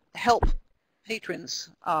help patrons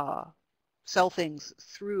sell things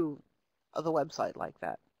through the website like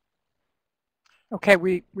that. Okay,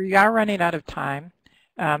 we are running out of time.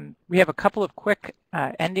 We have a couple of quick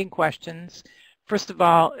ending questions First of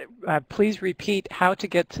all, please repeat how to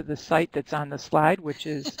get to the site that's on the slide, which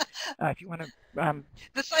is, if you want to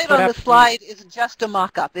the site put on the up slide is just a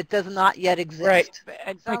mock-up. It does not yet exist. Right. But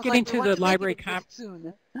Sounds getting like we to want the to make library it exist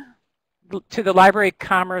soon. to the Library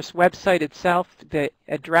Commerce website itself, the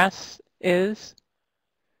address is?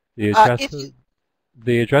 The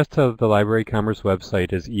address of the Library Commerce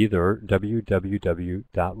website is either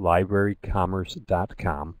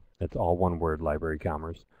www.librarycommerce.com, that's all one word, Library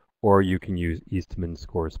Commerce, or you can use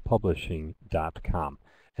eastmanscorespublishing.com.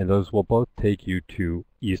 And those will both take you to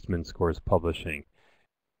Eastman Scores Publishing.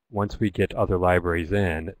 Once we get other libraries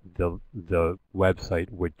in, the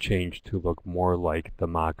website would change to look more like the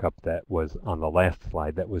mock-up that was on the last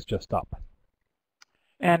slide that was just up.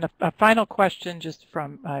 And a final question just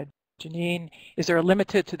from Janine, is there a limit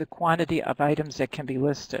to the quantity of items that can be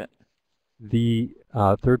listed? The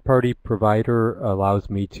third-party provider allows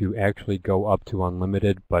me to actually go up to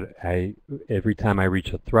unlimited, but every time I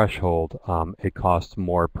reach a threshold, it costs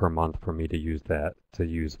more per month for me to use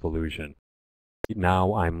Volusion. Right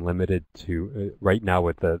now I'm limited to, right now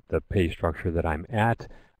with the pay structure that I'm at,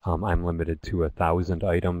 I'm limited to 1,000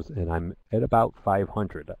 items, and I'm at about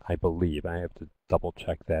 500, I believe. I have to double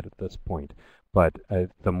check that at this point. But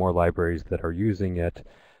the more libraries that are using it,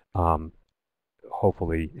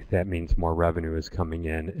 hopefully that means more revenue is coming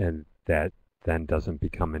in, and that then doesn't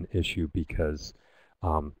become an issue because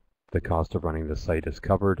the cost of running the site is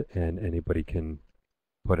covered, and anybody can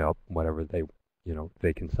put up whatever they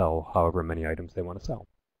can sell however many items they want to sell.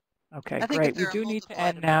 Okay, great. We do need to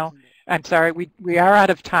end now. I'm sorry, we are out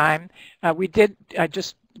of time. I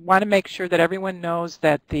just want to make sure that everyone knows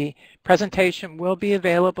that the presentation will be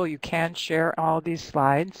available. You can share all these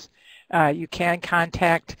slides. You can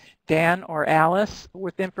contact Dan or Alice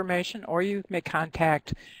with information, or you may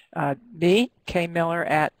contact me, Miller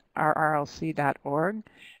at rrlc.org.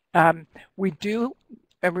 We do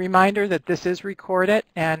a reminder that this is recorded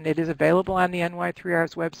and it is available on the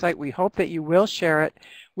NY3R's website. We hope that you will share it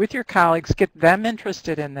with your colleagues, get them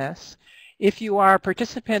interested in this. If you are a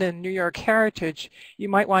participant in New York Heritage, you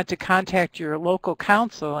might want to contact your local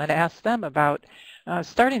council and ask them about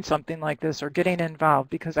starting something like this or getting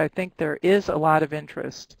involved, because I think there is a lot of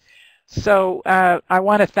interest. So I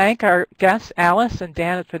want to thank our guests, Alice and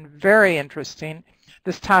Dan. It's been very interesting.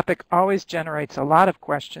 This topic always generates a lot of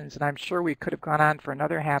questions, and I'm sure we could have gone on for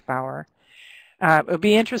another half hour. It'll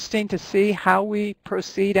be interesting to see how we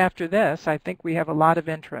proceed after this. I think we have a lot of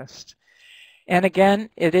interest. And again,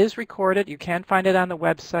 it is recorded. You can find it on the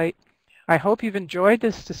website. I hope you've enjoyed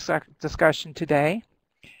this discussion today.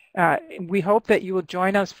 We hope that you will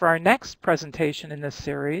join us for our next presentation in this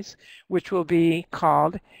series, which will be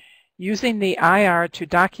called Using the IR to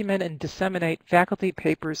Document and Disseminate Faculty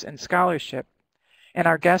Papers and Scholarship. And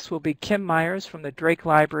our guests will be Kim Myers from the Drake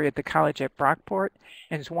Library at the College at Brockport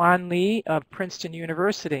and Xuan Lee of Princeton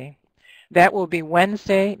University. That will be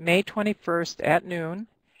Wednesday, May 21st at noon,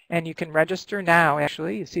 and you can register now,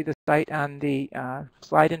 actually. You see the site on the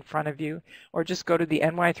slide in front of you, or just go to the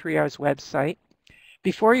NY3R's website.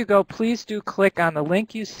 Before you go, please do click on the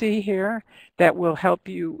link you see here that will help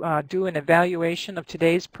you do an evaluation of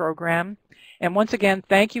today's program. And once again,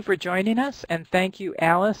 thank you for joining us, and thank you,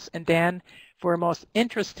 Alice and Dan, for a most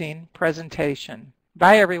interesting presentation.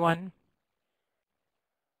 Bye, everyone.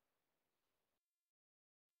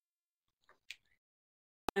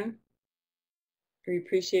 We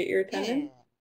appreciate your attendance.